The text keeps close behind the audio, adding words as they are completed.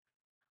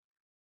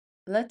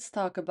let's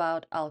talk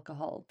about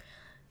alcohol.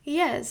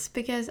 Yes,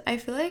 because I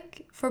feel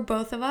like for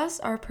both of us,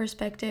 our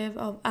perspective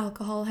of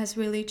alcohol has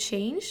really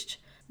changed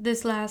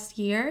this last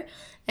year.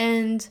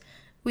 And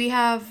we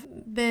have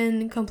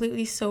been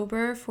completely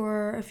sober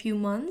for a few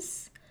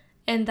months.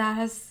 And that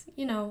has,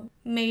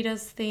 made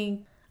us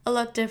think a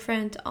lot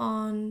different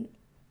on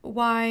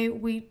why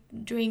we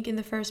drink in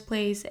the first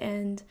place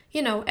and,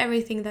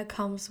 everything that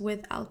comes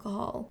with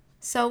alcohol.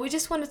 So we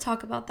just want to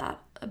talk about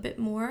that a bit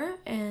more.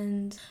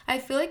 And I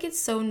feel like it's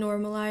so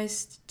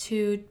normalized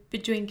to be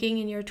drinking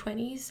in your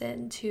 20s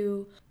and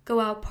to go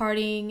out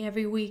partying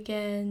every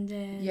weekend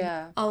and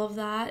Yeah. all of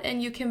that.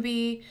 And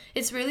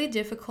it's really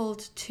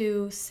difficult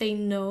to say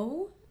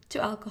no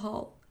to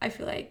alcohol. I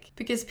feel like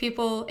because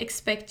people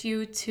expect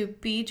you to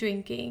be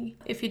drinking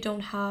if you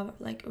don't have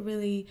like a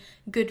really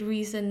good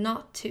reason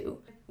not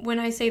to. When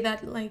I say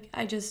that, like,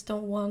 I just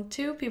don't want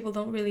to, people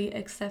don't really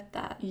accept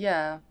that.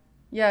 Yeah.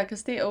 Yeah,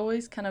 because they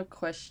always kind of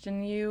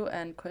question you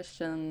and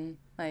question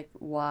like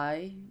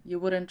why you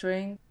wouldn't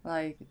drink.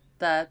 Like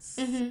that's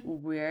Mm-hmm.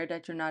 weird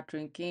that you're not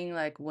drinking.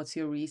 Like what's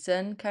your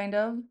reason kind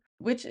of?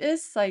 Which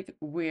is like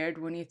weird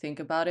when you think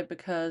about it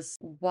because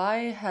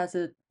why has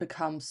it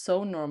become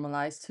so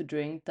normalized to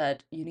drink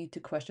that you need to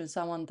question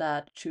someone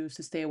that choose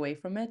to stay away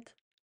from it?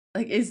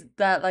 Like is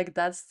that like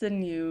that's the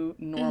new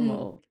Mm-hmm.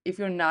 normal? If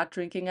you're not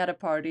drinking at a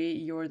party,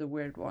 you're the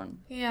weird one.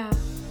 Yeah.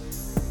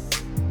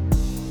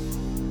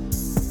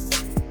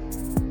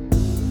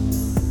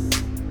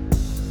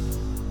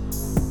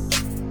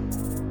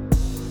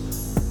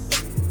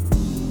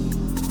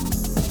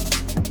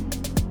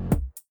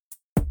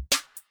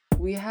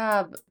 We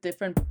have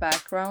different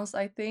backgrounds,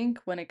 I think,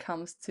 when it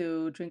comes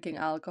to drinking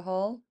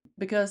alcohol,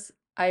 because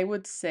I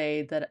would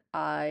say that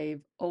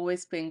I've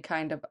always been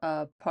kind of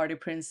a party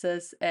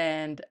princess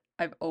and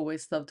I've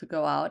always loved to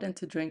go out and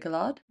to drink a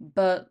lot.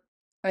 But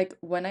like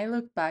when I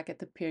look back at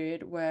the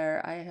period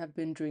where I have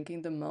been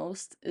drinking the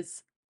most,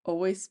 it's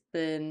always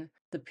been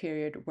the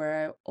period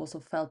where I also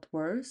felt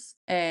worse.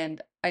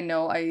 And I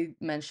know I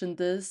mentioned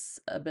this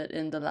a bit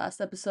in the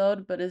last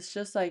episode, but it's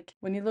just like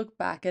when you look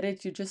back at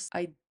it,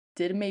 I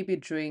did maybe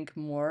drink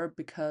more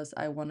because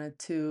I wanted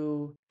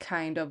to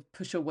kind of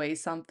push away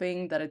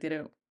something that I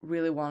didn't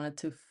really wanted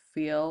to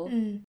feel.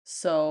 Mm.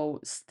 So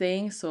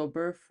staying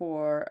sober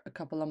for a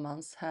couple of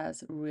months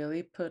has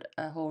really put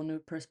a whole new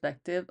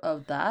perspective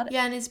of that.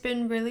 Yeah, and it's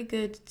been really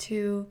good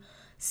to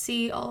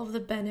see all of the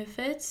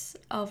benefits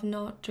of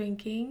not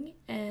drinking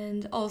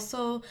and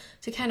also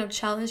to kind of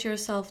challenge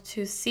yourself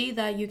to see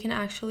that you can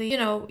actually,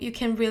 you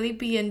can really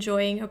be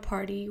enjoying a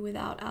party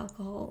without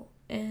alcohol.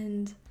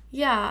 And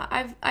yeah,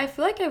 I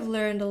feel like I've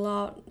learned a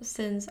lot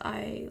since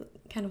I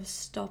kind of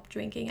stopped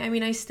drinking. I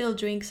mean, I still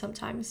drink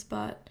sometimes,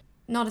 but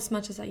not as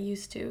much as I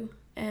used to.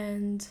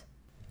 And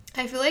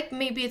I feel like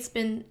maybe it's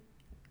been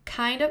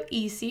kind of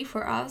easy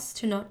for us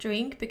to not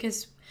drink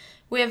because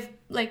we have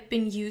like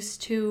been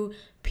used to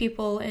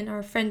people in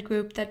our friend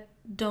group that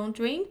don't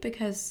drink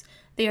because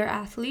they are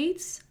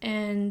athletes,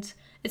 and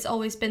it's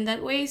always been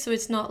that way. So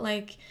it's not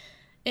like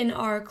in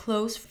our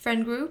close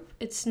friend group,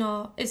 it's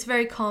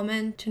very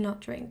common to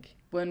not drink.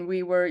 When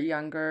we were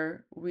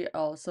younger, we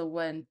also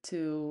went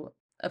to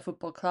a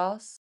football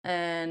class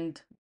and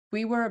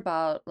we were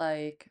about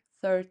like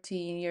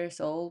 13 years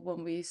old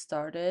when we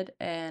started.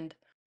 And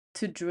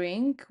to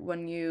drink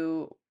when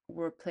you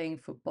were playing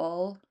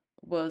football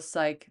was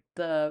like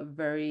the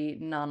very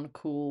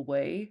non-cool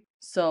way.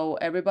 So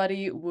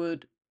everybody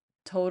would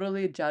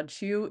totally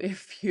judge you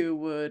if you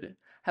would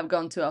have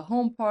gone to a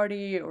home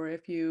party or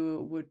if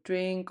you would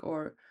drink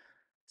or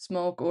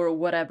smoke or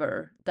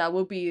whatever. That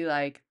would be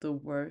like the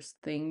worst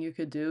thing you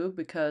could do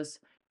because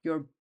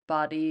your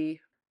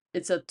body,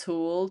 it's a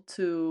tool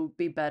to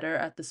be better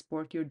at the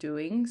sport you're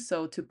doing.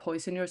 So to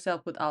poison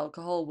yourself with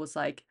alcohol was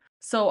like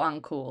so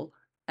uncool.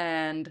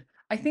 And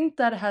I think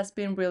that has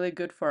been really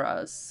good for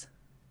us.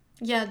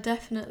 Yeah,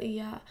 definitely.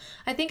 Yeah,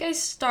 I think I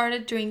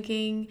started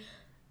drinking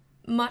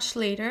much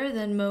later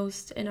than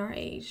most in our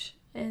age.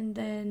 And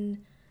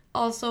then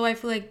also, I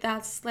feel like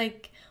that's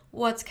like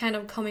what's kind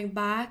of coming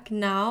back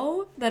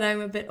now that I'm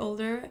a bit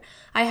older.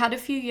 I had a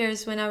few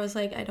years when I was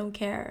like, I don't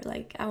care.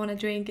 Like, I want to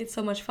drink. It's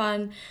so much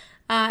fun.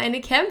 And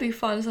it can be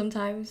fun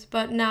sometimes.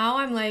 But now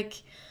I'm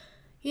like,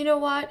 you know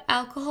what?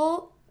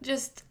 Alcohol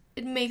just.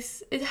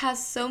 It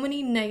has so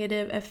many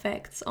negative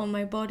effects on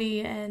my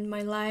body and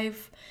my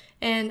life,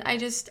 and I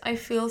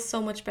feel so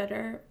much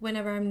better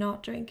whenever I'm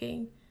not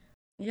drinking.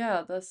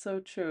 Yeah, that's so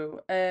true.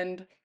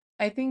 And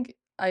I think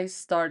I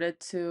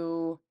started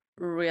to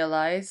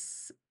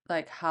realize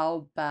like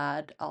how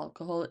bad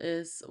alcohol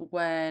is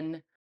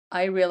when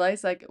I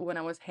realized like when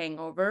I was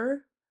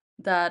hangover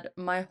that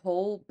my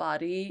whole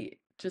body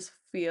just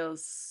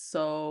feels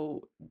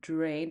so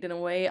drained in a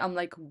way. I'm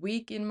like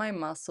weak in my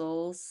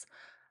muscles.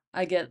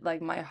 I get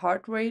like my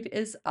heart rate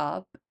is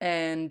up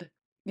and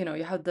you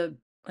have the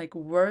like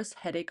worst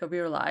headache of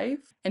your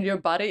life and your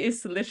body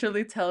is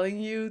literally telling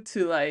you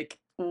to like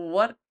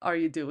what are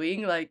you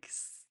doing? Like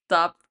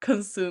stop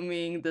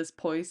consuming this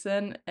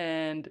poison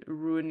and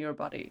ruin your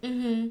body.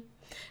 Mm-hmm.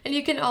 And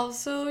you can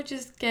also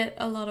just get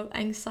a lot of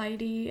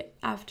anxiety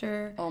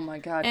after, Oh my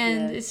God,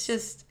 and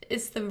yes.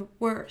 it's the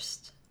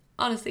worst.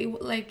 Honestly,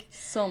 like,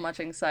 So much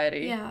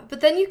anxiety. yeah. But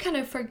then you kind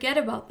of forget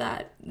about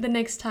that the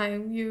next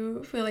time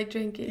you feel like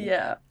drinking.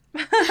 Yeah.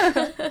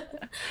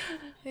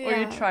 Or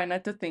you Yeah. try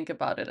not to think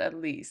about it at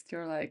least.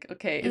 You're like,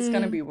 okay, it's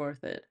gonna Mm, be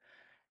worth it.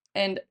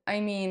 And I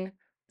mean,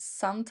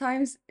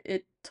 sometimes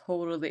it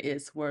totally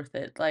is worth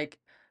it. Like,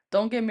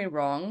 don't get me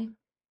wrong,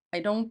 I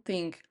don't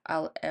think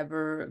I'll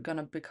ever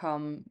gonna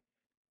become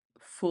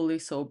fully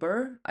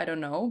sober. I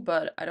don't know,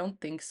 but I don't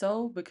think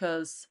so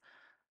because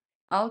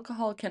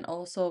alcohol can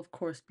also, of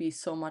course, be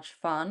so much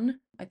fun.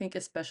 I think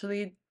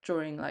especially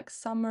during like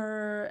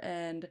summer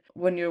and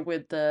when you're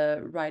with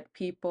the right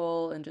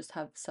people and just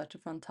have such a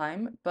fun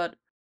time. But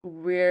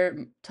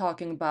we're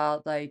talking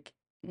about like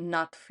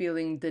not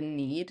feeling the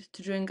need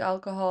to drink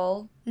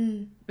alcohol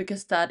mm,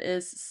 because that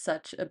is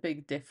such a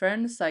big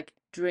difference. Like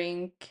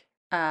drink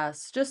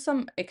as just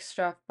some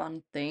extra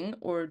fun thing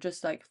or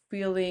just like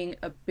feeling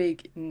a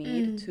big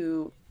need mm.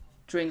 to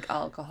drink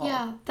alcohol.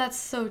 Yeah, that's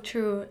so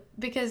true.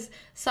 Because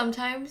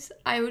sometimes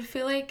I would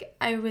feel like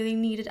I really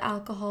needed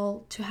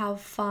alcohol to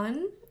have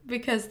fun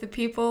because the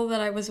people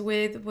that I was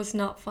with was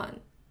not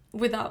fun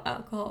without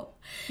alcohol.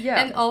 Yeah.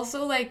 And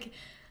also like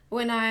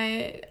when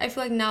I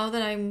feel like now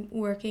that I'm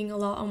working a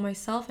lot on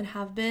myself and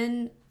have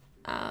been,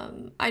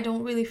 I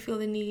don't really feel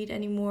the need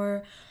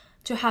anymore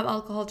to have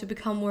alcohol to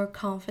become more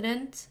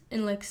confident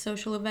in like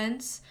social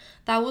events.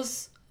 That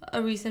was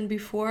a reason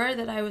before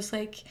that I was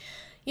like,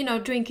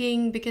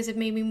 drinking because it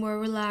made me more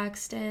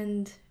relaxed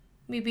and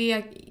maybe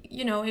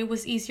it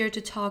was easier to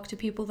talk to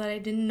people that I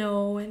didn't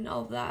know and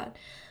all of that.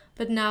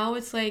 But now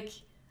it's like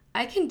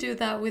I can do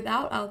that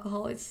without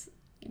alcohol. It's,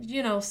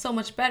 so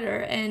much better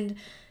and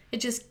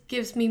it just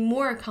gives me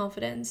more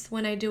confidence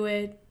when I do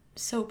it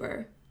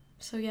sober.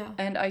 So yeah.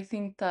 And I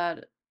think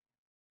that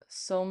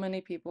so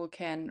many people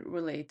can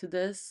relate to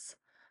this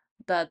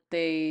that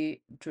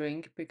they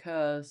drink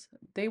because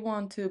they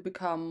want to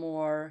become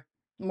more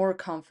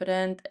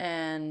confident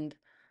and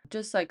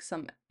just like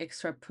some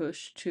extra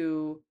push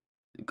to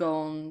go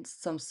on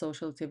some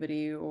social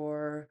activity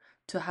or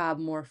to have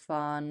more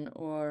fun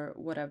or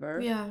whatever.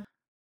 Yeah.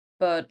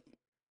 But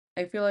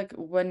I feel like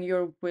when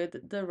you're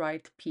with the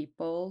right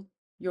people,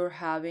 you're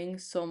having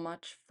so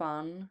much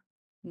fun,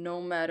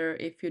 no matter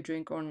if you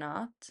drink or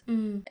not.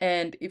 Mm.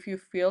 And if you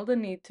feel the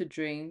need to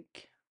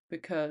drink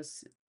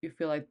because you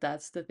feel like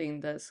that's the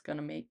thing that's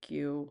gonna make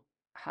you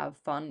have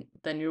fun,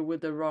 then you're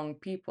with the wrong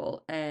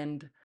people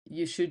and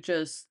you should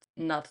just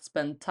not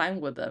spend time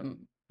with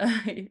them.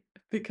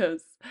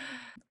 Because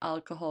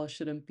alcohol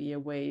shouldn't be a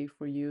way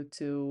for you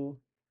to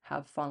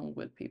have fun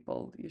with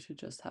people. You should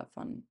just have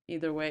fun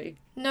either way.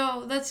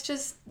 No, that's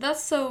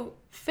so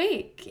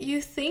fake.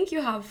 You think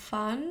you have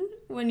fun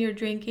when you're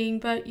drinking,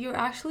 but you're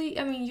actually,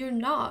 I mean, you're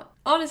not.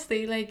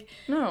 Honestly, like,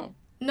 No,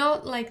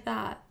 not like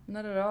that.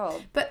 not at all.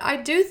 But I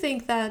do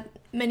think that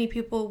many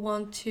people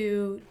want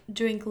to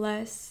drink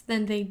less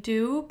than they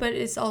do, but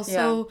it's Yeah.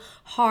 also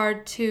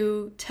hard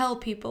to tell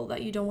people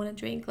that you don't want to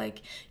drink.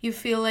 Like, you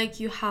feel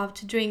like you have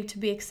to drink to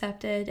be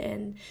accepted,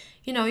 and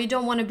you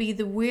don't want to be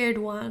the weird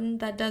one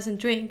that doesn't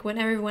drink when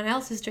everyone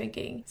else is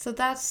drinking. So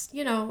that's,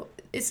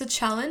 it's a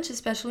challenge,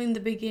 especially in the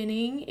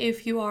beginning,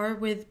 if you are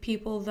with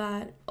people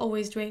that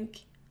always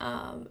drink.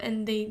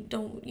 And they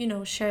don't,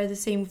 share the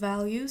same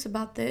values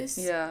about this.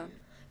 Yeah.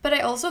 But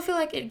I also feel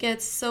like it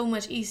gets so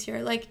much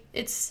easier. Like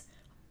it's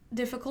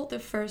difficult the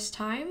first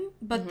time,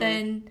 but Mm-hmm.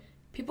 then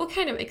people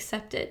kind of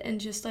accept it and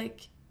just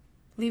like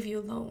leave you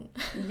alone.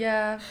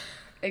 Yeah,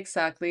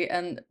 exactly.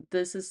 And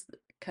this is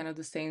kind of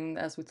the same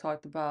as we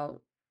talked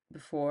about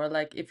before.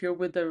 Like, if you're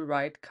with the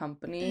right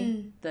company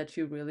Mm. that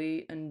you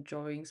really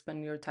enjoying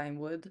spending your time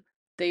with,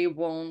 they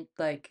won't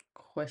like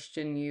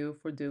question you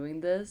for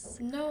doing this.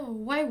 No,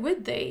 why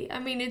would they? I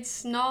mean,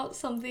 it's not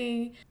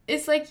something.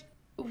 It's like,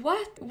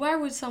 what? Why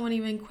would someone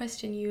even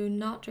question you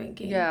not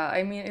drinking? Yeah,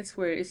 I mean, it's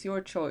weird. It's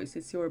your choice,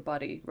 it's your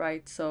body,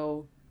 right?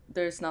 So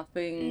there's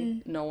nothing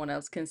Mm. no one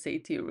else can say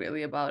to you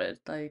really about it.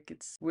 Like,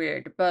 it's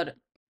weird. But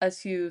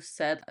as you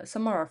said,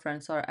 some of our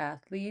friends are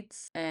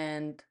athletes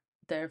and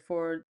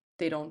therefore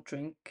they don't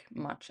drink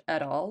much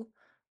at all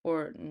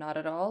or not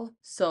at all.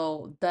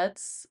 So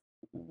that's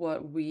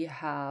what we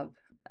have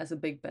as a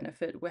big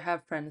benefit. We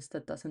have friends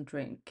that doesn't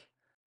drink.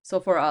 So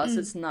for us, Mm.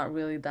 it's not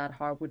really that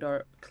hard with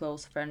our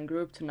close friend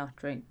group to not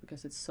drink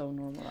because it's so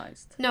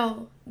normalized.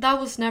 No, that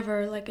was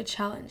never like a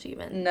challenge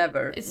even.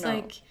 Never, It's no.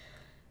 like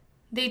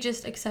they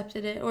just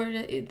accepted it or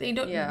they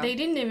don't Yeah. they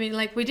didn't even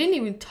like we didn't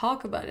even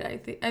talk about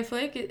it. I feel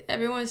like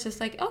everyone's just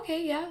like,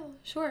 okay, yeah,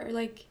 sure.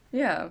 Like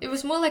Yeah. it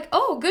was more like,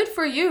 oh, good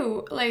for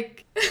you,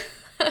 like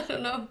I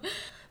don't know.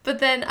 But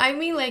then I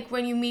mean, like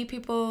when you meet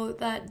people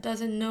that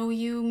doesn't know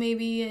you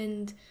maybe,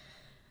 and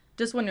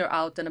Just when you're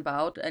out and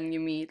about and you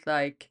meet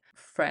like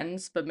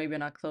friends, but maybe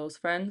not close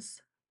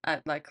friends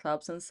at like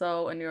clubs and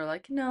so, and you're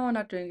like, no, I'm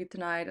not doing it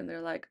tonight. And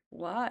they're like,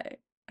 why?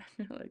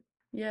 And you're like,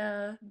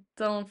 yeah,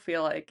 don't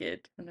feel like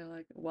it. And they're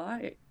like,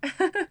 why?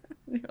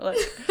 You're like,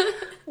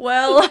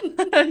 well,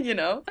 you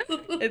know,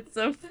 it's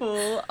a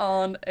full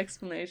on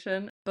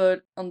explanation.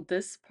 But on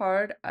this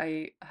part,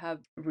 I have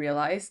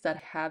realized that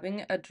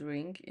having a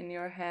drink in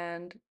your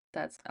hand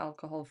that's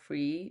alcohol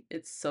free,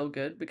 it's so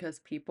good because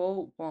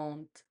people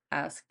won't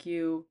ask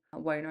you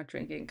why you're not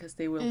drinking because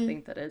they will Mm.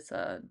 think that it's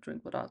a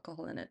drink with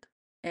alcohol in it.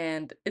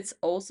 And it's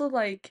also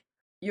like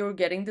you're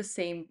getting the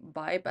same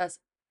vibe as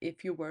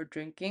if you were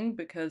drinking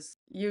because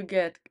you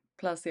get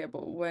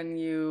placebo when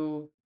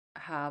you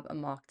have a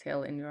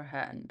mocktail in your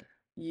hand.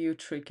 You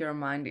trick your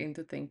mind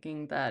into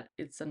thinking that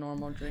it's a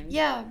normal drink.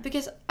 Yeah,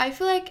 because I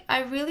feel like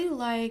I really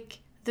like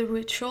the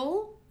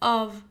ritual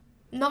of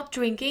not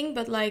drinking,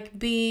 but like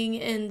being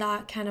in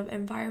that kind of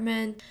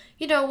environment.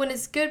 You know, when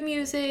it's good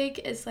music,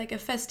 it's like a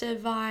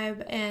festive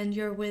vibe, and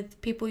you're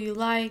with people you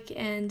like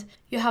and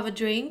you have a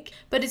drink,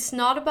 but it's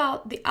not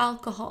about the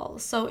alcohol.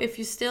 So if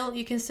you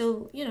can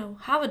still,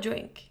 have a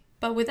drink.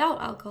 But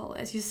without alcohol,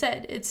 as you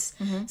said, it's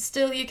Hmm.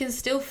 still, you can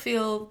still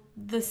feel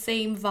the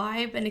same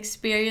vibe and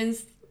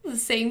experience the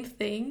same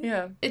thing.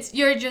 Yeah. It's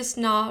you're just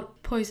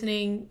not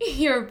poisoning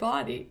your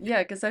body.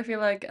 Yeah, because I feel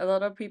like a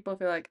lot of people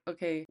feel like,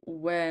 okay,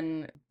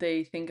 when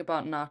they think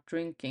about not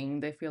drinking,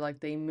 they feel like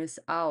they miss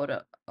out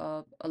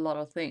a lot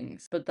of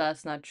things. But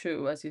that's not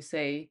true. As you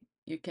say,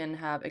 you can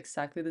have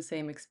exactly the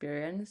same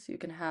experience. You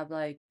can have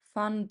like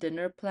fun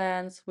dinner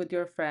plans with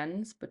your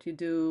friends, but you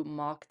do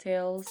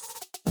mocktails.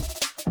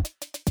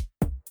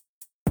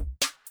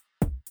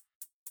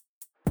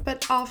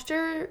 But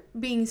after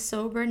being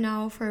sober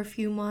now for a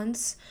few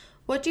months,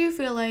 what do you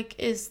feel like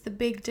is the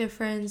big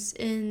difference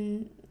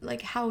in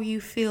like how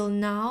you feel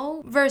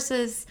now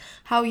versus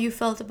how you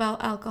felt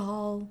about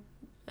alcohol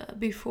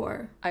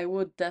before? I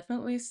would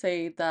definitely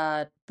say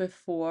that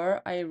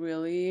before I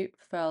really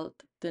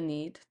felt the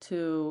need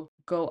to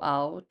go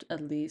out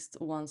at least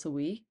once a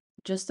week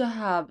just to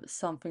have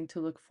something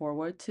to look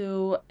forward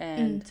to Mm.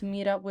 and to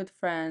meet up with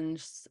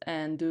friends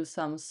and do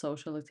some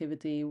social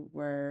activity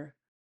where,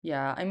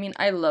 yeah, I mean,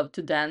 I love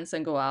to dance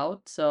and go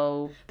out.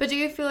 So, But do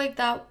you feel like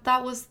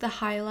that was the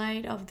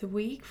highlight of the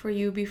week for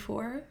you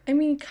before? I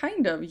mean,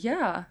 kind of,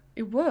 yeah,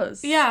 it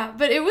was. Yeah,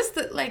 but it was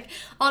the like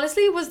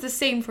honestly it was the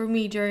same for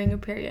me during a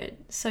period.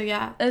 So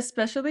yeah.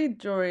 Especially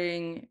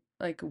during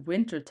like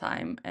winter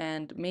time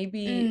and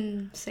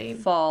maybe Same.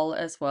 fall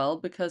as well,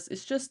 because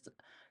it's just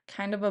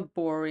kind of a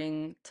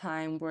boring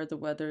time where the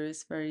weather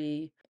is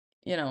very,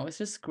 it's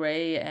just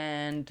gray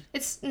and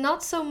It's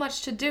not so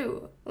much to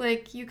do.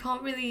 Like you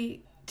can't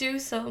really do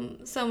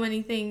so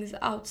many things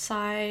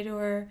outside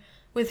or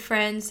with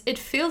friends. It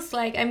feels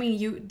like, I mean,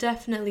 you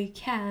definitely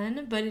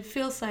can, but it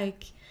feels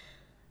like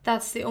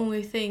that's the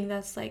only thing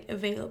that's like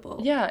available.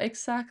 yeah,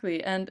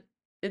 exactly. And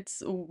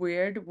it's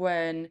weird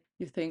when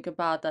you think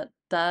about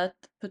that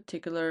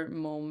particular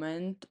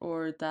moment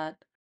or that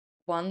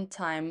one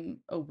time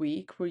a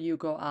week where you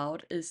go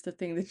out is the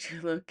thing that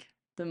you look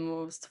the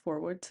most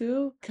forward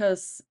to.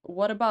 Because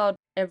what about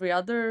every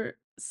other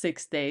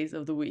 6 days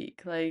of the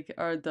week? Like,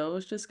 are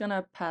those just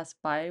gonna pass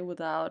by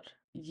without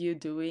you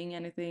doing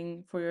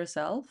anything for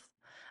yourself?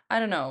 I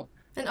don't know.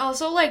 And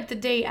also like the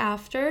day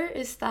after,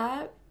 is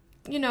that,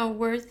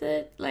 worth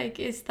it? Like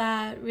is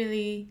that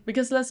really.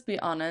 Because let's be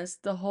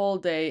honest, the whole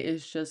day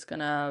is just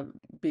gonna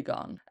be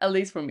gone. At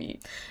least for me.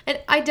 And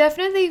I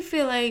definitely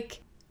feel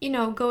like,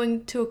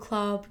 going to a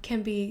club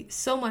can be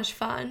so much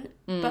fun.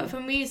 But Mm, for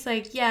me, it's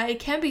like, yeah, it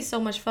can be so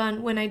much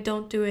fun when I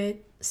don't do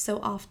it so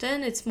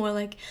often. It's more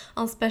like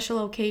on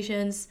special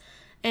occasions.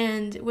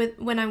 And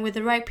when I'm with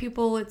the right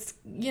people, it's,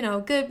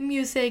 good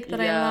music that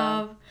I yeah,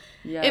 love.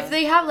 If yeah.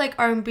 they have like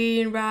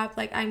R&B and rap,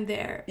 like I'm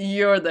there.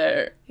 You're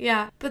there.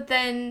 Yeah, but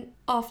then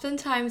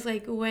oftentimes,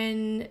 like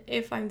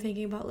if I'm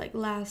thinking about like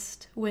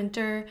last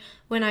winter,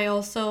 when I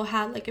also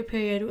had like a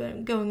period when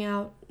I'm going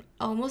out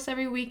almost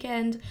every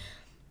weekend,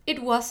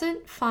 it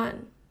wasn't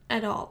fun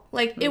at all.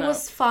 Like it No.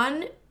 was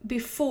fun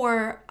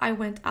before I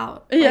went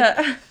out. Like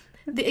Yeah.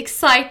 the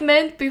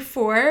excitement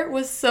before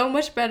was so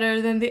much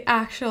better than the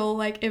actual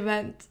like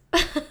event.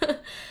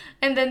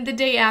 And then the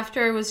day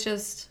after was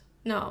just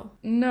no.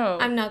 No.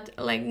 I'm not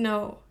like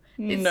no.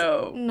 It's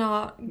No.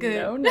 not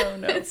good. No, no,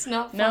 no. It's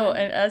not No, fun.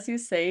 and as you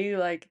say,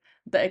 like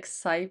the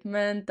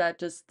excitement that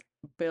just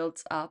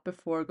builds up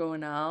before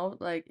going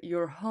out, like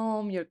you're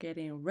home, you're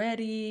getting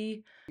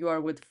ready, you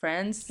are with You're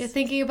friends.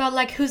 thinking about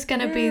like who's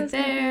gonna be Yeah, it's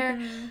gonna be there,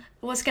 there.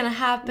 what's gonna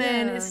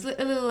happen. Yeah. It's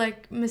a little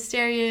like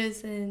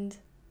mysterious and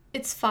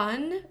it's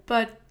fun,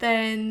 but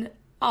then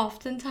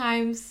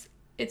oftentimes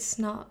it's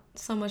not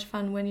so much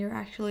fun when you're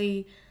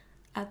actually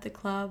at the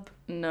club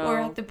or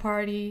at No. the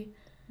party.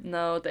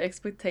 No, the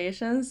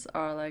expectations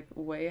are like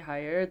way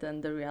higher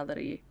than the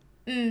reality.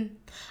 Mm.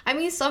 I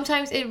mean,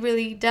 sometimes it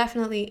really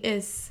definitely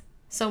is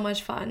so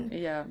much fun.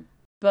 Yeah.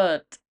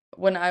 But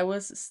when I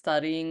was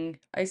studying,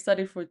 I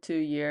studied for 2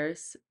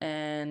 years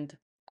and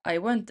I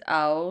went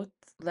out,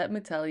 let me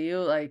tell you,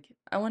 like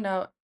I went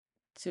out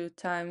 2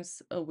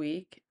 times a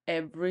week,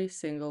 every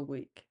single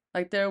week.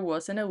 Like there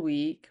wasn't a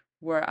week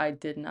where I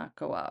did not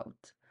go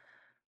out.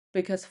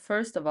 Because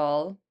first of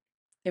all,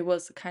 it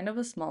was kind of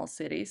a small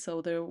city, so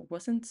there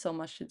wasn't so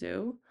much to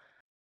do.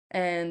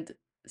 And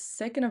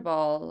second of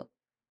all,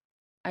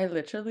 I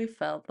literally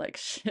felt like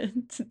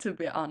shit, to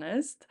be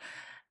honest.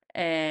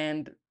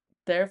 And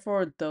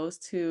therefore, those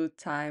two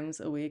times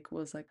a week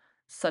was like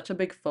such a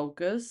big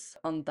focus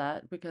on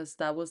that because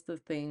that was the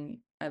thing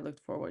I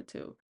looked forward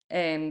to.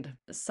 And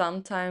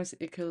sometimes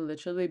it could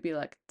literally be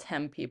like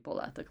 10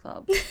 people at the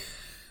club.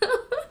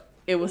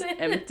 It was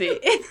empty.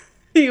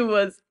 It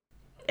was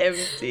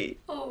empty.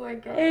 Oh my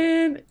god.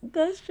 And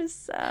that's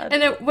just sad.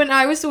 And when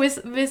I was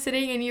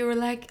visiting and you were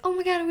like, "Oh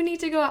my god, we need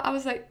to go out," I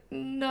was like,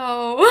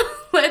 "No,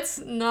 let's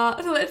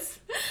not. Let's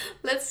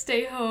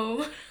stay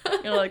home."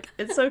 You're like,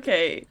 it's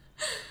okay.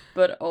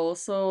 But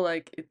also,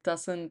 like, it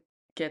doesn't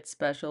get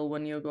special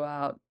when you go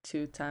out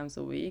 2 times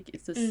a week.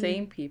 It's the Mm,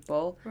 same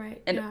people.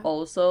 right. And Yeah.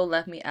 also,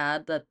 let me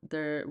add that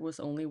there was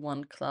only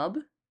one club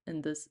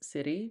in this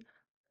city.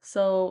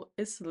 So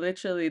it's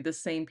literally the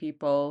same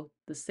people,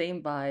 the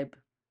same vibe.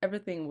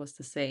 Everything was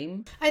the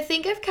same. I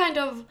think I've kind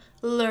of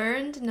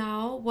learned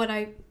now what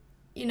I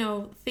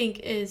think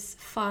is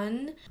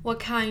fun. What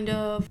kind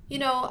of,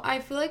 I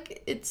feel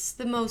like it's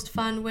the most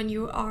fun when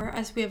you are,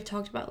 as we have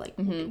talked about, like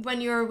Mm-hmm.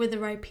 when you're with the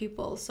right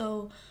people.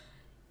 So,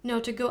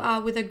 to go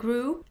out with a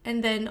group,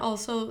 and then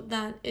also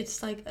that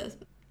it's like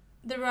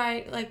the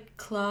right, like,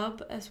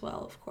 club as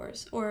well, of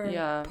course, or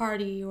Yeah,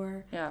 party,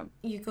 or yeah.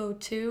 you go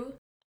to.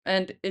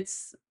 And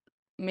it's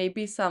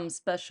maybe some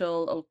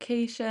special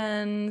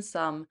occasion,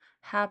 some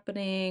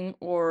happening,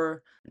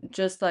 or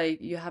just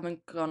like you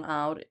haven't gone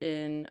out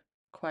in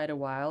quite a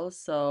while,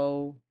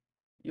 so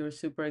you're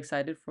super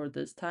excited for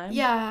this time.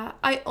 Yeah,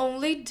 I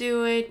only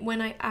do it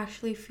when I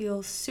actually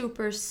feel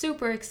super,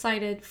 super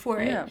excited for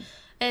it. Yeah,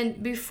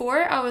 And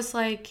before I was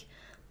like,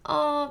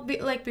 oh,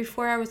 like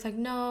before I was like,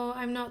 no,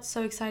 I'm not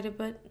so excited,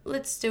 but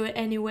let's do it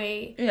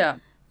anyway. yeah,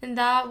 And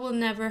that will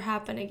never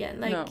happen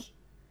again. Like, no.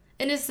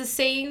 and it's the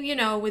same,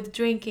 with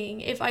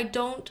drinking. If I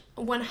don't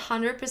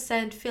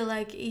 100% feel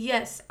like,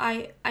 yes,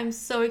 I'm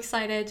so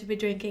excited to be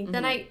drinking,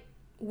 then Hmm. I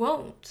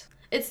won't.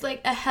 It's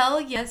like a hell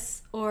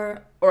yes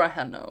or Or a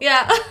hell no.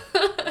 yeah.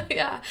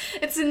 Yeah.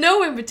 It's a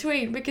no in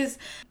between because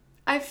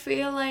I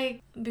feel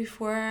like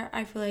before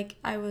I feel like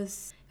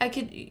I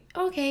could,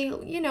 okay,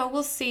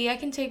 we'll see. I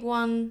can take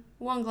one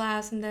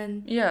glass and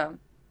then Yeah,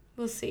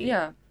 we'll see.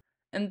 yeah.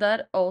 And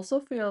that also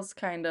feels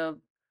kind of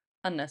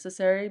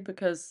unnecessary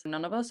because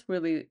none of us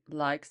really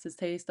likes the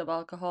taste of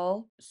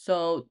alcohol.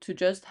 So to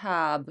just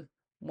have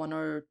 1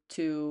 or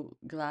 2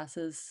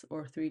 glasses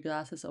or 3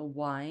 glasses of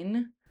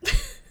wine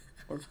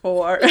or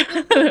four,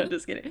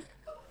 just kidding.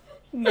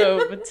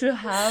 No, but to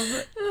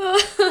have,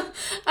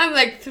 I'm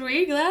like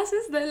 3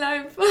 glasses, then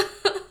I'm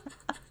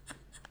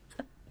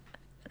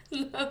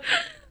no.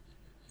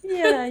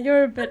 yeah,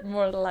 you're a bit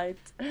more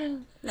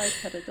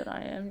lightheaded than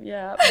I am.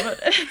 Yeah,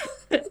 but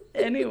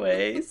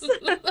anyways.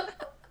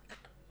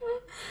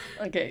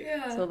 Okay,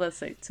 Yeah. so let's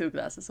say 2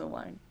 glasses of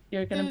wine.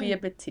 You're gonna be a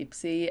Mm, bit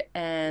tipsy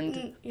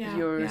and yeah,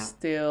 you're yeah.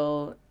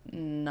 still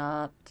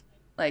not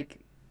like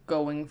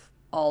going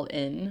all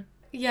in.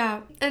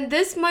 Yeah, and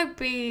this might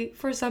be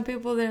for some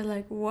people they're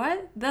like,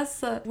 "What?"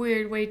 That's a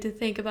weird way to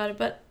think about it,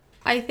 but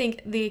I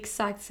think the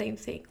exact same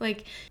thing.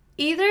 Like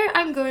either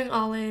I'm going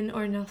all in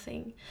or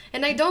nothing.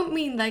 And I don't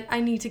mean like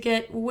I need to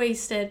get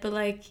wasted, but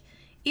like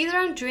either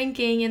I'm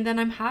drinking and then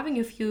I'm having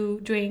a few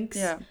drinks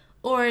Yeah,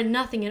 or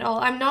nothing at all.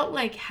 I'm not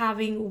like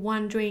having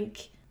one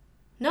drink.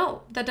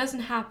 No, that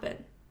doesn't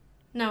happen.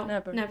 No,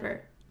 never.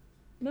 never.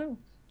 No.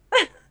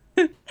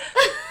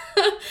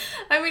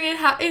 I mean,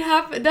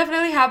 it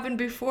definitely happened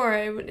before.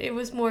 It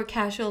was more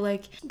casual,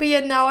 like. But yeah,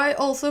 now I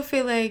also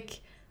feel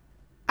like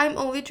I'm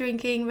only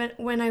drinking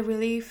when I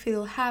really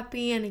feel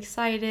happy and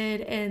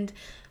excited, and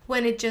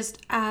when it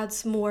just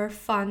adds more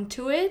fun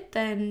to it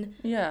than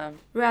Yeah,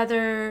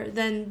 rather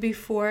than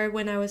before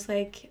when I was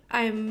like,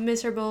 I'm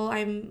miserable,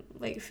 I'm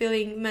like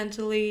feeling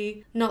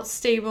mentally not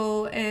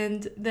stable,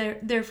 and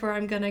therefore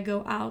I'm gonna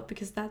go out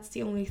because that's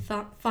the only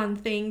fun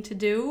thing to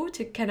do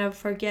to kind of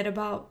forget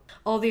about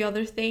all the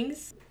other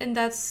things. And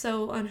that's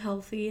so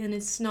unhealthy and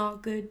it's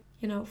not good,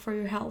 for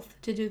your health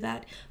to do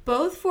that.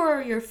 Both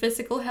for your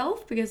physical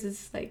health because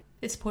it's like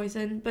it's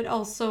poison, but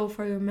also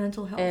for your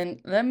mental health. and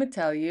let me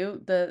tell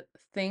you, the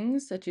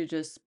things that you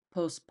just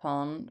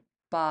postpone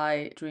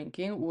by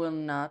drinking will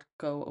not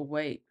go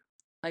away.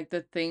 Like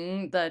the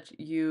thing that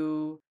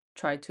you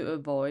try to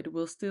avoid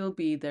will still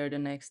be there the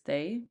next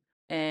day,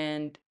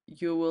 and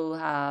you will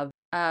have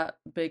a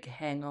big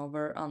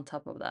hangover on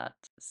top of that.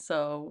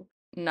 So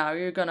now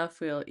you're gonna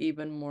feel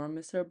even more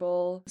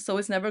miserable. So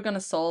it's never gonna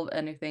solve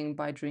anything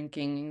by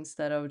drinking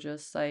instead of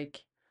just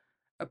like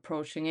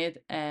approaching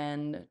it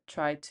and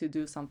try to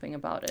do something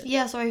about it.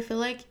 Yeah, so I feel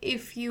like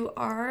if you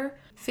are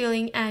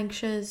feeling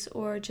anxious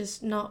or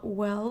just not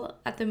well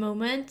at the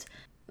moment,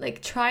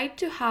 like try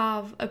to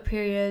have a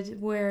period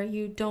where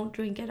you don't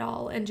drink at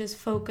all and just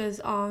focus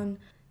on,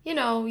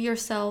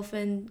 yourself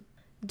and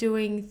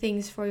doing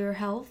things for your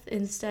health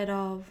instead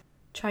of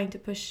trying to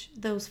push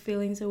those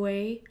feelings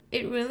away.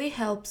 It really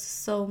helps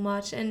so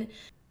much. And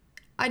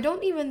I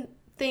don't even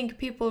think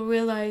people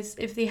realize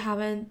if they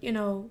haven't,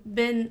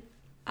 been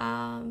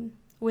um,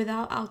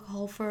 without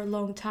alcohol for a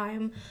long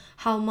time,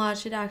 how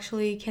much it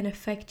actually can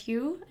affect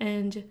you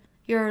and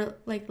your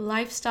like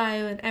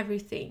lifestyle and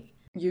everything.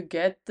 You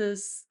get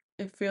this,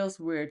 it feels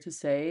weird to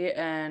say,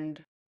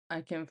 and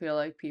I can feel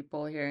like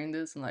people hearing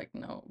this and like,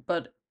 no,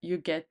 but you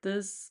get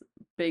this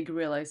big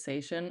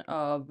realization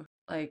of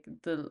like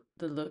the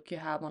look you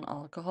have on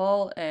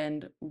alcohol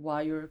and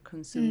why you're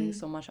consuming Mm.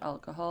 so much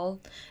alcohol.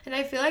 And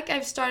I feel like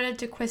I've started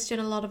to question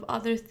a lot of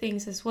other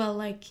things as well,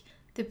 like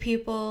the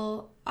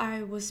people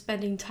I was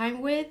spending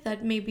time with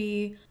that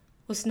maybe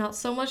was not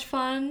so much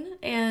fun,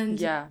 and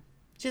Yeah.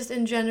 just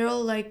in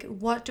general, like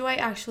what do I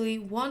actually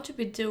want to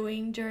be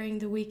doing during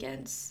the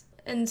weekends,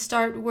 and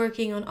start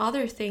working on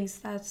other things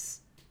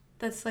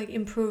that's like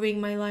improving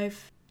my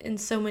life in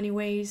so many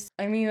ways.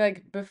 I mean,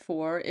 like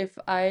before, if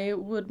I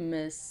would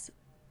miss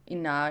a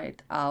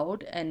night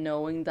out and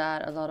knowing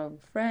that a lot of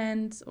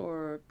friends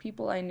or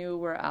people I knew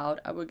were out,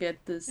 I would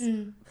get this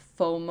Mm,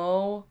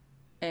 FOMO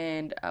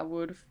and I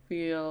would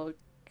feel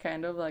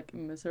kind of like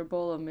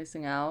miserable of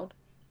missing out.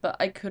 But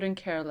I couldn't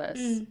care less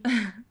mm,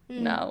 mm.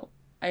 now.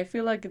 I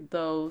feel like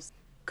those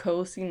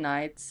cozy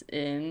nights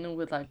in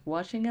with like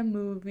watching a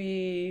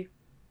movie,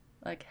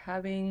 like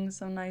having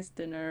some nice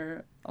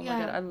dinner. Oh my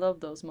God, Yeah. I love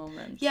those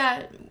moments.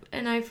 Yeah,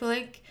 and I feel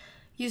like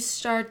you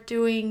start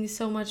doing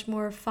so much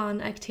more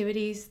fun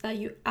activities that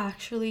you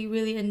actually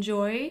really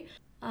enjoy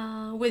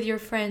with your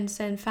friends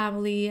and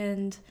family,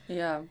 and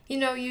Yeah.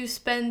 you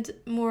spend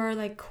more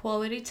like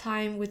quality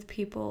time with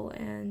people,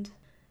 and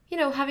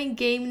having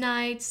game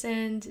nights,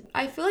 and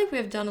I feel like we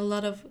have done a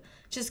lot of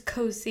just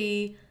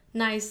cozy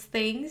nice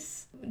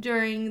things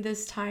during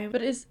this time.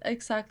 But it's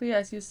exactly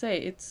as you say,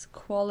 it's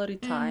quality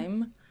Mm,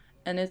 time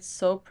and it's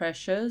so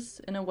precious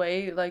in a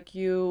way, like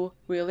you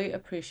really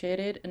appreciate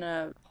it in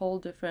a whole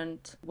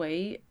different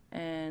way.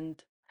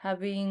 And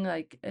having,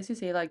 like, as you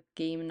say, like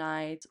game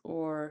nights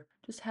or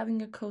just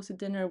having a cozy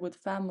dinner with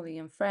family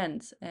and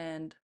friends.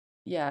 And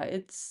yeah,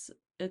 it's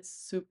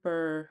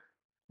super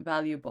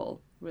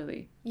valuable,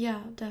 really.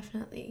 yeah,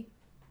 definitely.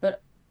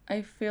 But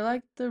I feel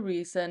like the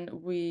reason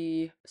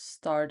we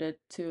started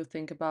to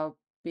think about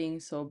being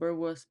sober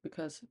was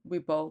because we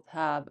both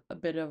have a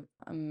bit of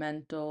a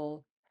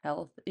mental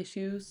health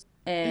issues.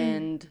 Mm,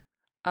 And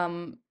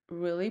I'm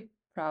really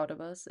proud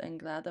of us and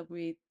glad that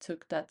we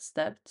took that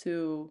step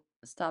to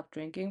stop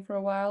drinking for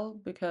a while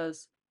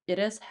because it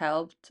has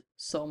helped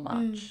so mm,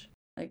 much.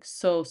 Like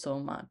so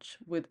much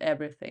with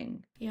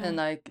everything. yeah, And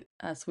like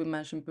as we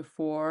mentioned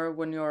before,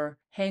 when you're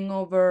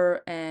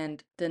hangover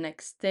and the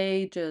next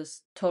day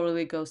just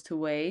totally goes to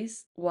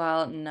waste,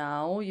 while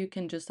now you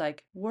can just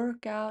like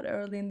work out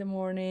early in the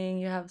morning,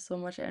 you have so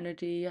much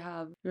energy,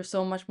 you're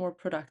so much more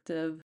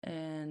productive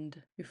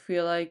and you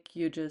feel like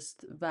you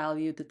just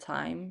value the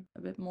time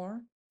a bit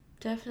more.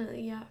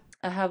 definitely, yeah.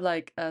 I have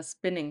like a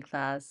spinning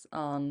class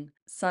on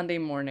Sunday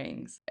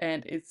mornings,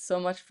 and it's so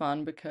much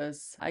fun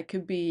because I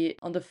could be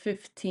on the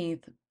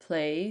 15th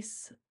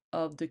place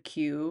of the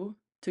queue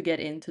to get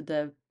into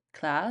the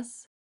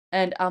class.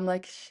 And I'm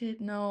like,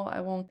 shit, no,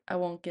 I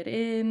won't get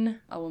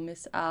in. I will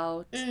miss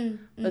out. Mm,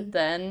 But mm.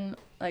 then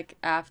like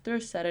after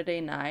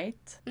Saturday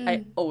night, I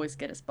Mm. always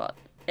get a spot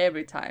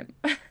every time.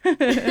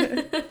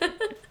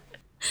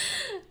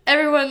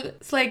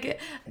 Everyone's like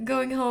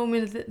going home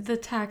in the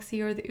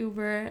taxi or the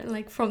Uber,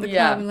 like from the club,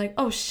 Yeah, and like,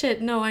 oh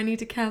shit, no, I need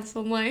to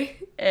cancel my my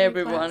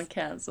everyone class.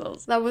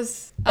 cancels. That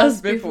was Us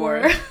us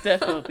before. before,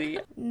 definitely.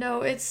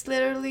 No, it's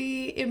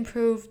literally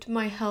improved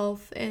my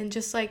health and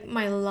just like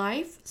my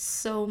life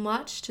so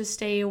much to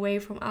stay away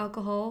from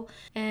alcohol.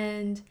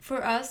 And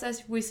for us,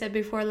 as we said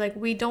before, like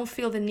we don't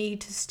feel the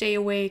need to stay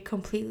away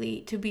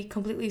completely, to be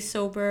completely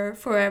sober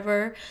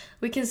forever.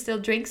 We can still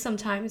drink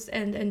sometimes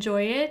and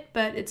enjoy it,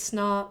 but it's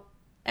not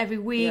every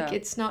week, Yeah.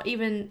 it's not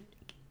even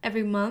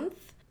every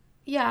month.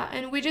 Yeah,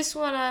 and we just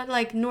want to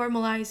like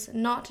normalize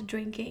not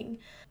drinking.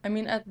 I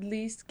mean, at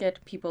least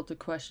get people to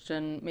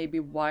question maybe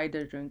why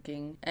they're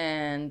drinking.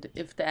 And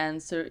if the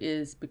answer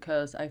is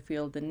because I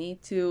feel the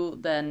need to,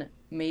 then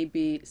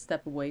maybe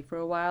step away for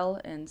a while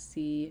and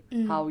see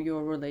Mm, how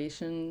your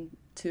relation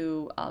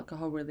to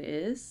alcohol really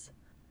is.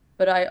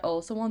 But I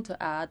also want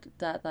to add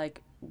that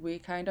like we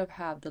kind of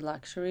have the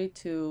luxury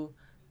to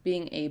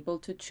being able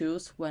to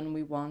choose when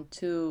we want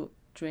to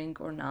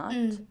drink or not,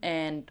 mm.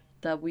 and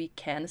that we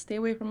can stay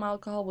away from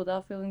alcohol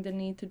without feeling the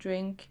need to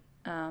drink,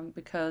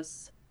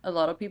 because a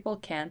lot of people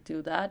can't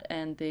do that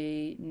and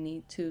they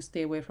need to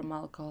stay away from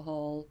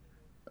alcohol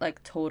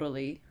like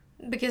totally.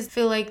 Because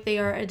feel like they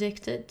are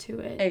addicted to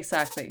it.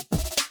 Exactly.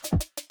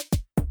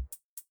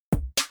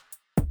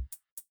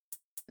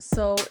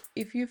 So,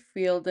 if you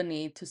feel the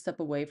need to step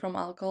away from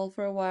alcohol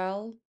for a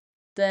while,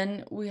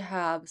 then we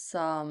have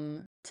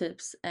some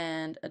tips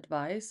and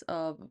advice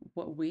of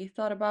what we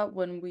thought about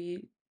when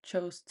we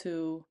chose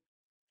to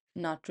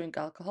not drink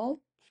alcohol.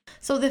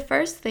 So the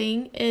first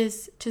thing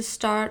is to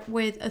start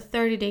with a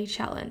 30-day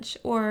challenge,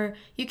 or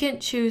you can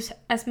choose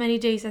as many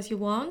days as you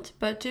want,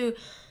 but to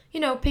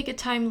pick a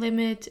time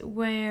limit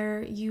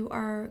where you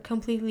are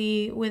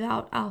completely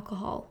without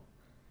alcohol.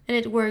 And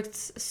it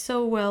works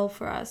so well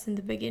for us in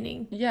the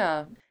beginning.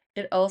 Yeah,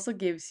 It also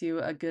gives you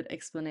a good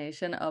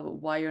explanation of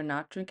why you're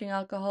not drinking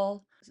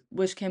alcohol,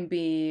 which can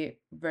be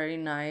very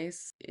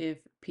nice if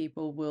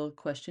people will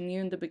question you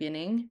in the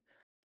beginning.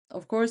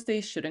 Of course,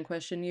 they shouldn't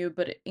question you,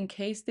 but in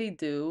case they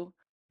do,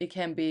 it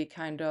can be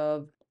kind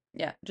of,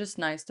 yeah, just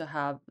nice to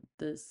have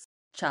this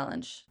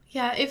challenge.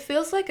 Yeah, it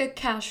feels like a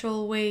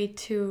casual way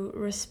to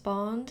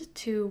respond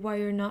to why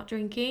you're not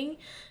drinking.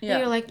 And Yeah,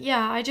 you're like,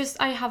 yeah,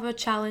 I have a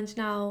challenge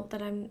now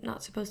that I'm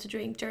not supposed to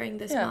drink during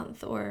this yeah.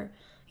 month or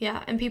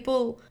yeah, and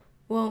people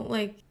won't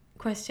like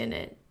question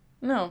it.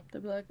 No,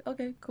 they'll be like,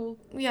 okay, cool.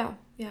 Yeah,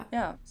 yeah.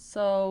 Yeah.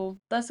 So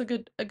that's a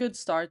good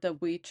start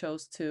that we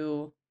chose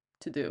to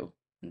do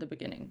in the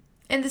beginning.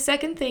 And the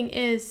second thing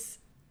is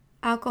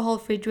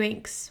alcohol-free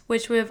drinks,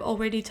 which we've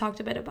already talked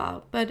a bit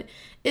about, but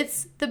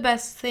it's the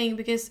best thing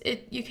because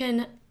it you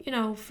can,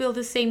 feel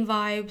the same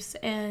vibes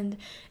and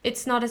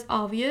it's not as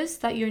obvious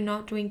that you're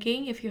not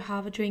drinking if you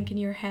have a drink in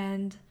your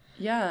hand.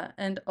 Yeah,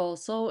 and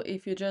also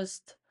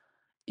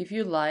if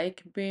you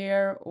like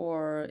beer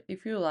or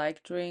if you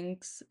like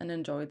drinks and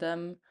enjoy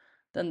them,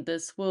 then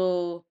this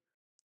will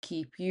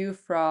keep you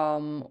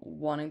from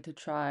wanting to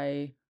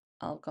try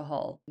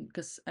alcohol.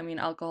 Because, I mean,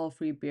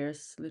 alcohol-free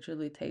beers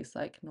literally taste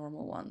like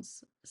normal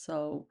ones.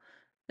 So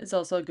it's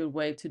also a good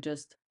way to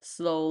just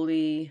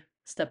slowly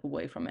step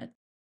away from it.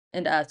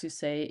 And as you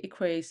say, it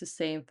creates the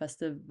same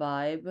festive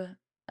vibe.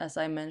 As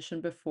I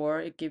mentioned before,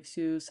 it gives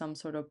you some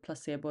sort of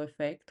placebo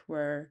effect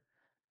where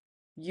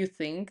you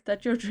think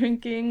that you're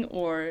drinking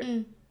or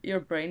Mm, your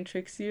brain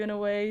tricks you in a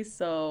way,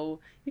 so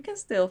you can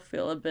still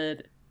feel a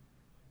bit,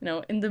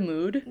 in the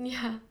mood.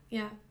 yeah,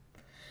 yeah.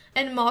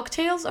 And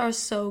mocktails are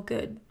so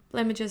good.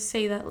 Let me just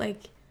say that,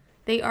 like,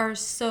 they are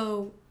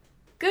so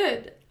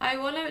good. I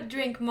want to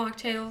drink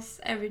mocktails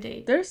every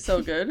day. They're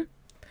so good.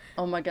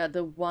 Oh my god,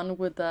 the one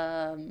with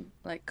the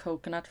like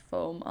coconut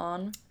foam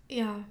on.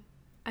 Yeah,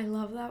 I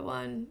love that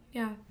one.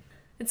 Yeah,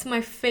 it's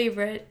my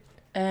favorite.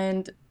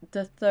 And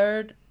the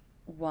third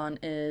one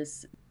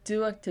is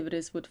do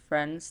activities with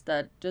friends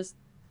that just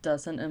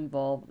doesn't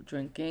involve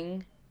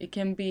drinking. It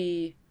can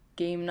be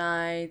game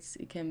nights,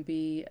 it can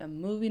be a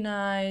movie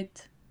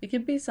night, it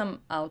can be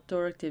some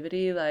outdoor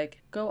activity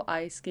like go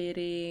ice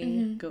skating,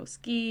 Mm-hmm. go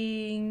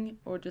skiing,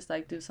 or just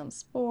like do some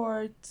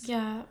sports.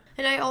 Yeah.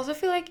 And I also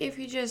feel like if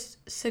you just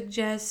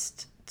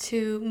suggest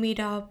to meet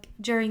up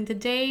during the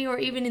day or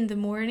even in the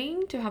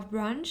morning to have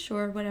brunch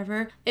or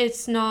whatever,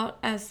 it's not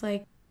as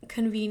like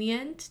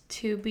convenient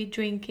to be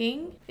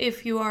drinking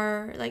if you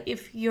are like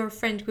if your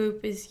friend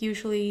group is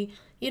usually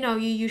you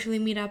usually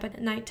meet up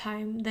at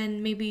nighttime,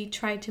 then maybe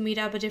try to meet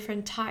up a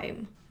different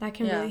time. That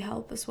can really Yeah,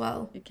 help as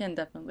well. it can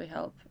definitely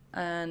help.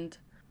 And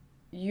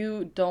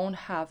you don't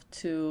have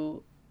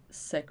to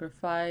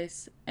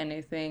sacrifice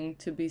anything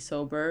to be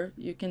sober.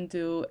 You can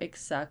do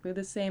exactly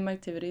the same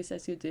activities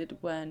as you did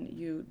when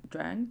you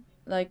drank.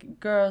 Like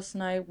girls'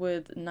 night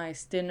with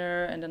nice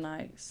dinner and a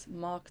nice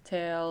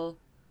mocktail.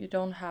 You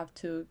don't have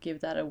to give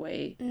that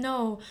away.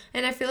 No,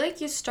 and I feel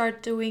like you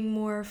start doing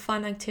more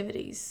fun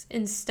activities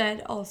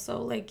instead,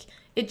 also. Like,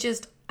 it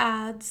just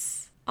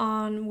adds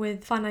on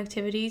with fun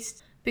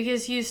activities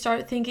because you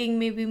start thinking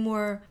maybe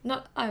more,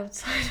 not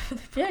outside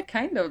of the Yeah, bar.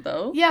 kind of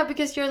though. Yeah,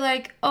 because you're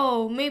like,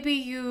 oh, maybe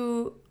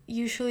you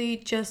usually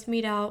just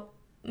meet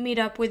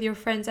up with your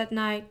friends at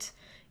night.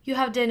 You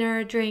have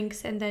dinner,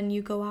 drinks, and then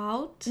you go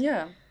out.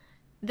 Yeah.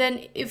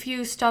 Then if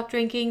you stop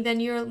drinking, then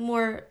you're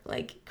more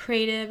like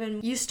creative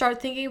and you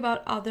start thinking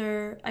about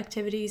other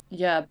activities.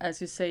 Yeah,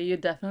 as you say, you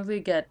definitely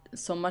get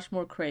so much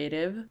more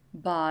creative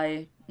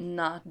by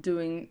not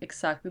doing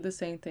exactly the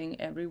same thing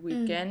every Mm.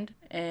 weekend.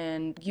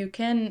 And you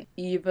can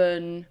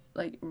even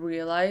like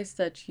realize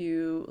that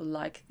you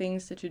like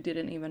things that you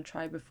didn't even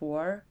try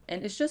before.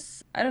 And it's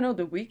just, I don't know,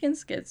 the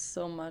weekends get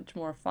so much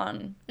more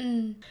fun.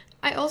 Mm.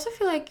 I also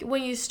feel like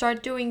when you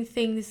start doing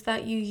things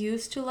that you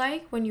used to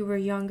like when you were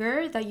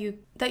younger, that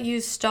you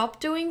stopped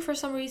doing for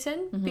some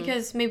reason Hmm.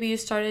 because maybe you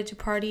started to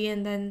party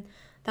and then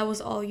that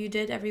was all you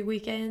did every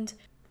weekend.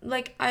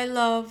 Like I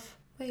love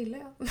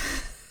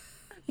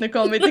Nu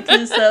kom vi till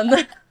krisen.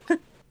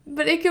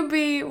 but it could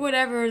be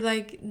whatever,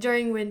 like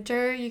during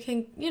winter, you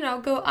can,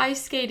 go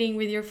ice skating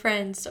with your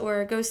friends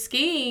or go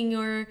skiing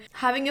or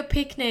having a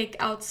picnic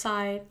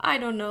outside. I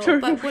don't know, During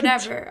but winter.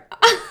 whatever.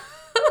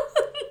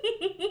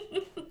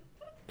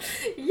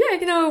 Yeah, I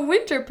can have a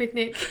winter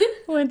picnic.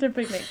 Winter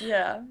picnic,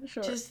 yeah,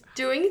 sure. Just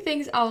doing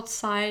things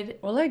outside.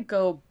 Or like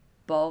go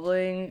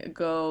bowling,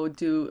 go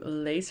do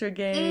laser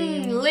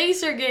game.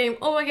 Laser game.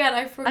 Oh my god,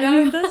 I I forgot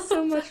mean, that's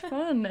so about much that.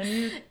 fun, and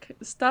you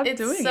stop It's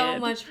doing so it.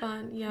 much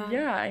fun. Yeah.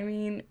 Yeah, I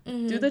mean, do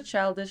Mm-hmm. the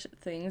childish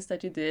things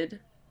that you did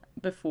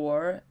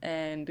before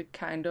and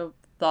kind of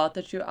thought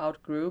that you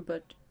outgrew,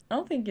 but I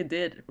don't think you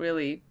did,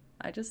 really.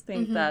 I just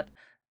think Mm-hmm. that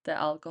the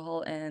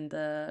alcohol and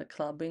the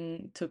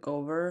clubbing took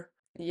over.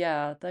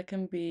 Yeah, that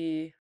can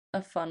be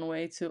a fun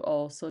way to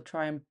also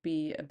try and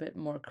be a bit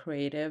more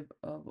creative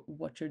of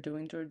what you're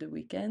doing during the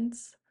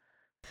weekends.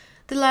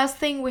 The last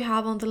thing we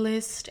have on the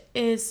list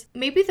is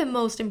maybe the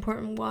most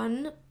important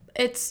one.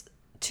 It's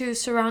to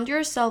surround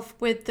yourself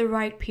with the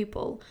right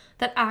people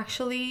that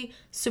actually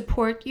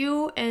support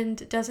you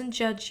and doesn't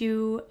judge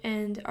you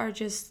and are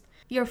just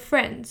your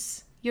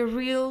friends, your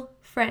real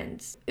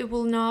friends. It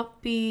will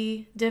not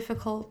be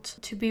difficult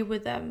to be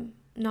with them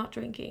not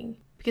drinking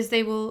because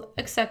they will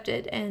accept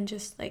it and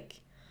just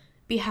like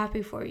be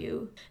happy for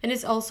you. And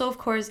it's also, of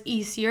course,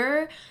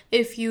 easier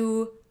if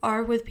you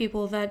are with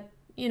people that,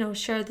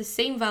 share the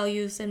same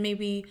values and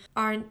maybe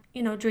aren't,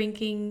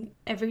 drinking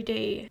every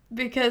day.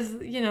 Because,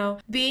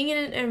 being in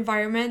an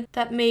environment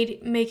that make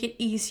it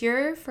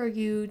easier for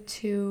you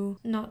to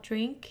not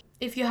drink.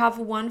 If you have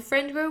one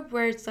friend group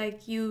where it's like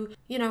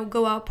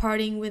go out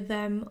partying with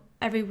them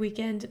every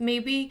weekend,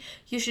 maybe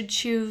you should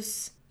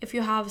choose if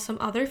you have some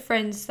other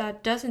friends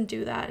that doesn't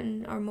do that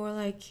and are more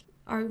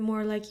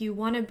like you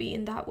want to be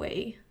in that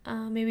way.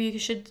 Maybe you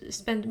should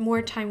spend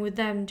more time with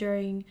them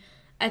during,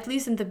 at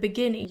least in the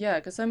beginning. Yeah,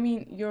 because I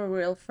mean, your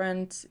real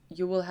friends,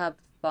 you will have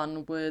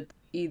fun with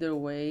either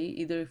way,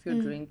 either if you're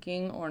Mm.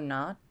 drinking or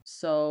not.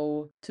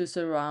 So to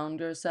surround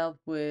yourself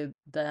with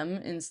them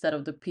instead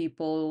of the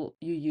people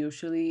you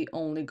usually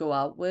only go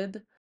out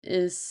with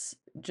is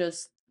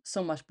just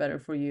so much better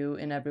for you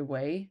in every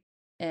way.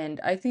 And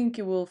I think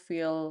you will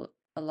feel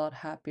a lot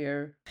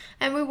happier.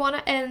 And we want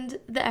to end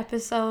the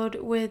episode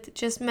with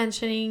just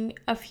mentioning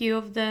a few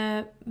of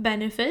the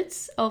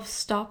benefits of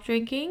stop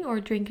drinking or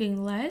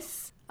drinking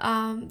less.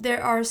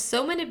 There are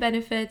so many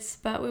benefits,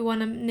 but we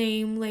want to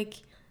name like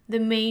the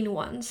main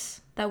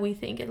ones that we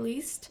think at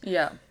least.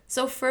 Yeah.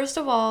 So, first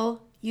of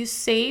all, you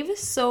save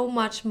so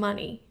much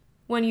money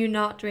when you're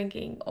not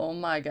drinking. Oh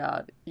my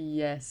God,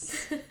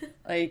 yes.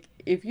 Like,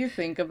 if you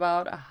think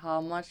about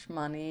how much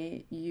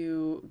money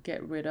you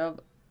get rid of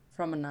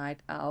from a night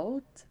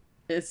out,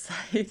 it's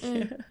like,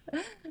 Mm,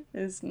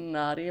 it's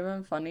not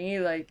even funny.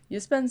 Like, you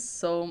spend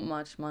so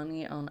much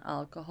money on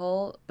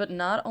alcohol, but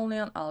not only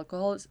on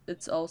alcohol,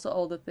 it's also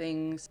all the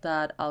things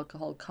that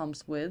alcohol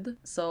comes with.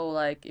 So,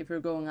 like, if you're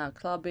going out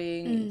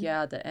clubbing, mm,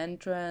 yeah, the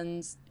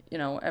entrance,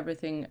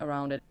 everything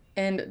around it.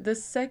 And the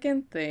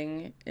second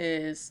thing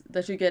is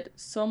that you get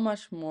so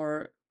much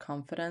more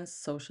confidence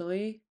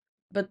socially.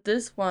 But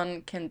this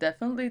one can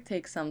definitely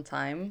take some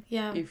time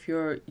yeah. if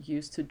you're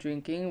used to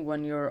drinking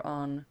when you're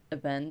on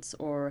events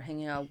or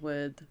hanging out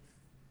with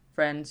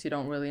friends you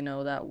don't really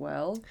know that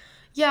well.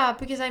 Yeah,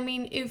 because I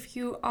mean, if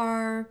you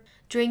are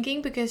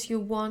drinking because you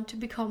want to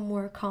become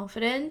more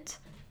confident,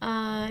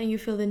 and you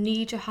feel the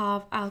need to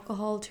have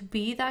alcohol to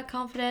be that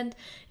confident,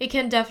 it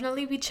can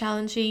definitely be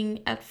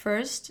challenging at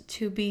first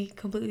to be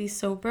completely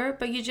sober,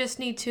 but you just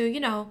need to,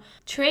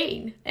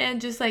 train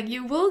and just like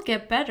you will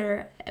get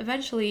better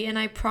eventually. And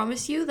I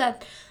promise you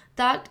that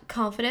that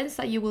confidence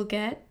that you will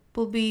get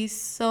will be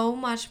so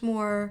much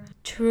more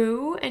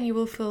true and you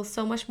will feel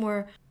so much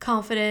more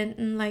confident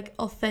and like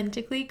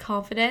authentically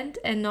confident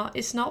and not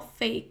it's not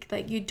fake.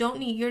 Like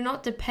you're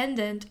not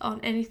dependent on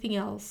anything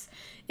else.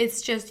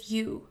 It's just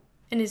you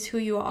and it's who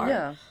you are.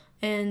 Yeah.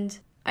 And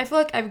I feel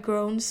like I've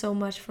grown so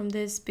much from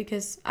this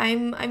because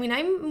I'm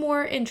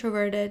more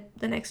introverted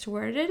than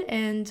extroverted,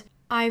 and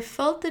I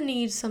felt the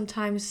need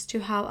sometimes to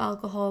have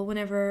alcohol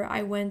whenever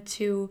I went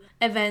to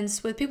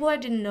events with people I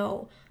didn't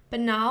know. But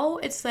now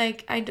it's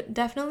like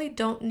definitely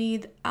don't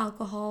need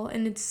alcohol,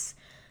 and it's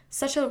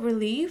such a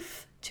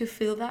relief to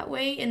feel that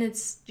way, and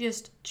it's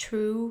just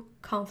true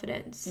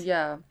confidence.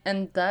 Yeah,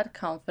 and that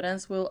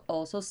confidence will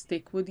also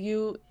stick with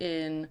you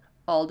in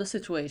all the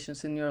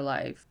situations in your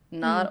life. Mm.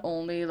 Not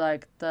only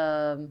like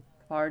the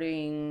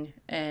partying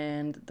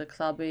and the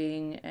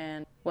clubbing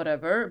and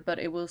whatever, but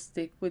it will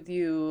stick with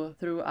you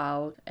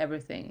throughout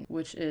everything,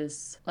 which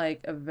is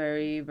like a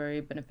very, very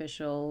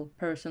beneficial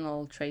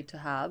personal trait to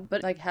have.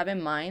 But like have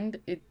in mind,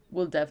 it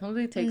will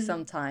definitely take Mm.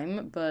 some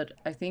time, but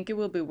I think it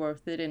will be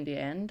worth it in the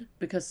end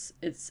because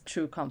it's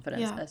true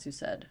confidence, Yeah. as you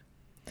said.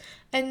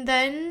 And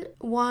then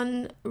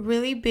one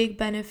really big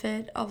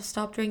benefit of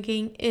stop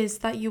drinking is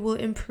that you will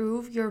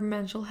improve your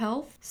mental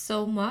health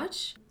so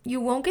much.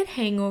 You won't get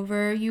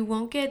hangover, you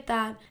won't get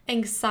that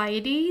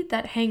anxiety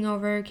that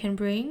hangover can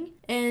bring,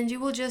 and you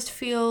will just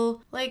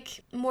feel like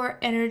more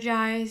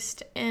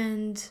energized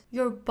and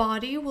your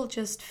body will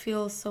just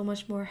feel so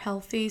much more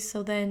healthy.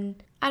 So then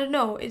I don't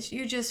know, it's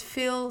you just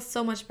feel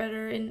so much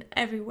better in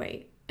every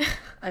way.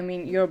 I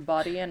mean, your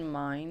body and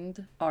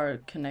mind are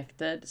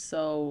connected.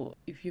 So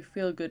if you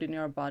feel good in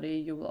your body,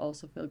 you will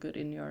also feel good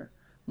in your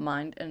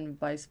mind and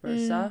vice Mm,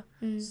 versa.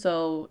 mm,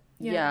 So,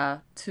 yeah. yeah,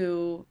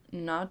 to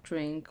not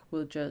drink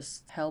will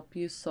just help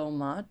you so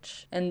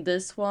much. And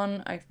this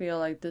one, I feel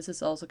like this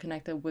is also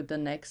connected with the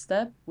next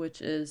step,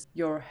 which is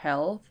your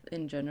health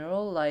in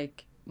general,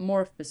 like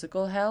more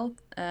physical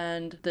health.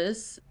 And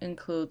this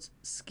includes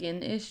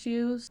skin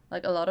issues.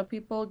 Like a lot of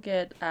people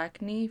get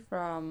acne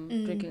from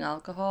Mm. drinking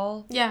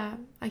alcohol. Yeah,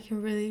 I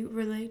can really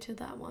relate to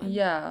that one.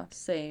 Yeah,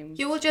 same.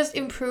 You will just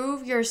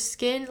improve your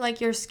skin, like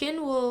your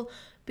skin will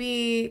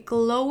be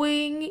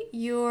glowing,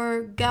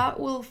 your gut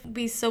will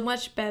be so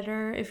much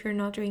better if you're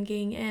not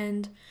drinking,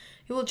 and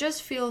you will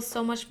just feel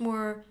so much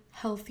more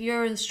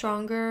healthier and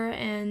stronger,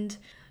 and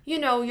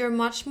you're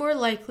much more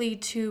likely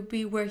to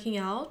be working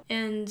out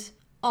and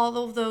all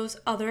of those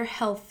other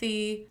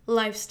healthy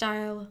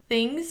lifestyle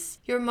things,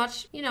 you're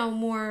much,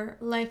 more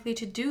likely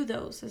to do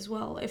those as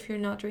well if you're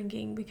not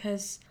drinking.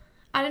 Because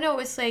I don't know,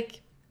 it's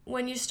like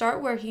when you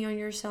start working on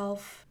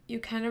yourself, you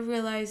kind of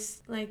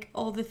realize like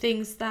all the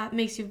things that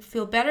makes you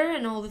feel better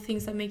and all the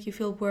things that make you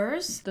feel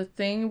worse. The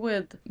thing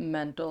with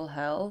mental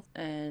health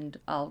and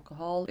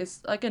alcohol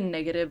is like a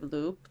negative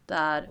loop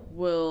that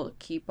will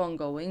keep on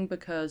going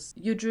because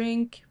you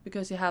drink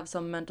because you have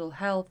some mental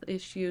health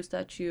issues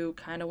that you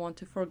kind of want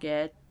to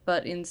forget.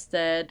 But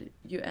instead,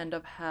 you end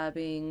up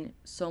having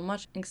so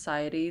much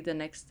anxiety the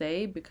next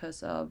day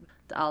because of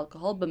the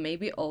alcohol, but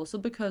maybe also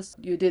because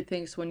you did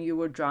things when you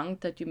were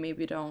drunk that you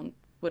maybe don't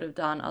would have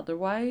done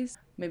otherwise.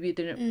 Maybe you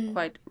didn't Mm,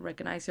 quite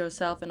recognize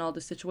yourself in all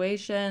the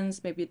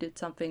situations. Maybe you did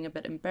something a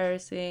bit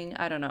embarrassing.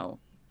 I don't know.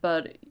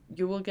 But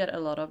you will get a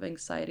lot of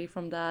anxiety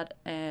from that.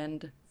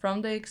 And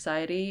from the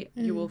anxiety,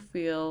 you will mm,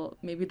 feel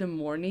maybe the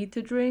more need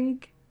to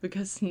drink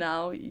because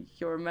now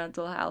your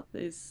mental health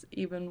is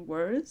even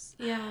worse.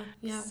 yeah,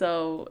 yeah.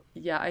 So,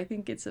 yeah, I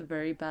think it's a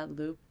very bad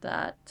loop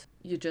that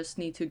you just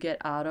need to get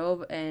out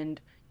of,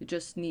 and you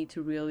just need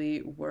to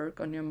really work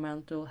on your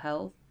mental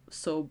health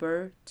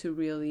sober to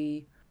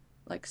really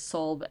like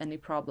solve any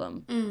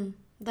problem.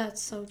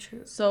 That's so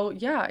true. So,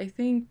 yeah, I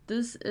think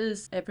this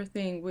is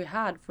everything we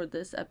had for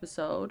this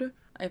episode.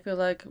 I feel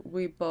like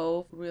we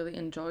both really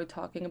enjoy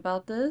talking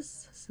about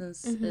this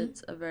since Mm-hmm.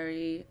 it's a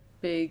very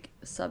big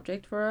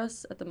subject for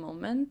us at the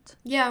moment.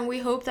 Yeah, and we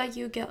hope that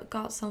you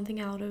got something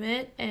out of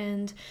it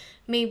and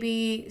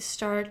maybe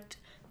start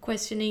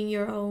questioning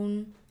your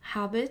own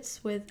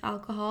habits with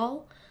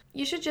alcohol.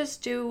 You should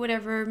just do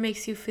whatever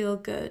makes you feel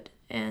good.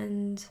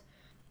 And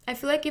I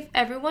feel like if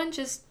everyone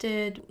just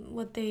did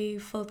what they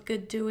felt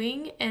good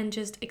doing and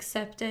just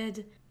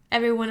accepted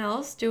everyone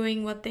else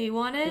doing what they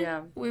wanted,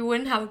 Yeah, we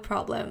wouldn't have a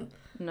problem.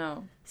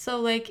 no. So,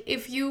 like,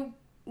 if you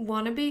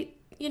want to be,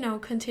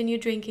 continue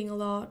drinking a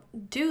lot,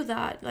 do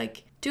that.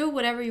 Like, do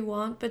whatever you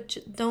want, but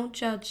don't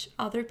judge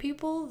other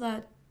people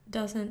that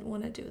doesn't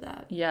want to do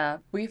that. Yeah,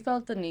 we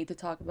felt the need to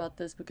talk about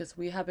this because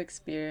we have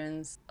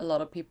experienced a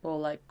lot of people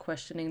like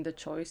questioning the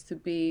choice to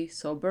be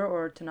sober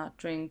or to not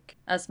drink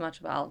as much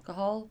of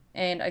alcohol.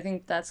 And I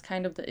think that's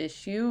kind of the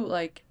issue.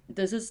 Like,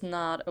 this is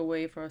not a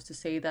way for us to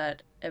say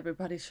that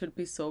everybody should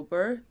be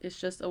sober. It's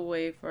just a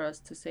way for us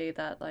to say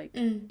that, like,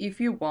 Mm, if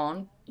you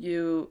want,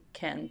 you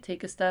can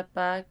take a step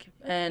back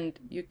and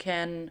you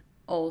can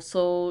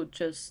also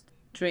just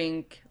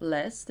drink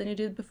less than you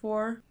did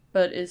before.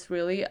 But it's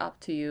really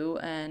up to you,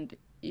 and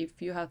if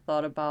you have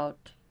thought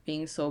about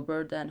being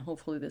sober, then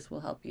hopefully this will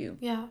help you.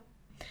 yeah.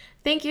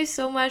 Thank you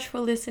so much for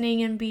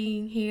listening and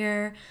being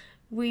here.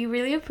 We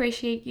really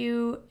appreciate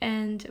you,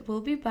 and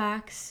we'll be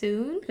back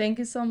soon. Thank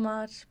you so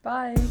much.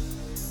 Bye.